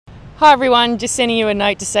Hi everyone, just sending you a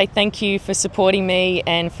note to say thank you for supporting me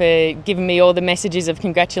and for giving me all the messages of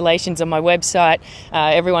congratulations on my website.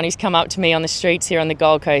 Everyone who's come up to me on the streets here on the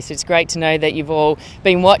Gold Coast, it's great to know that you've all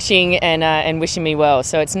been watching and wishing me well.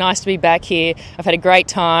 So it's nice to be back here. I've had a great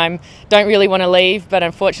time. Don't really want to leave, but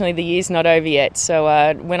unfortunately the year's not over yet.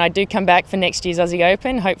 So when I do come back for next year's Aussie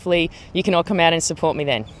Open, hopefully you can all come out and support me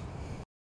then.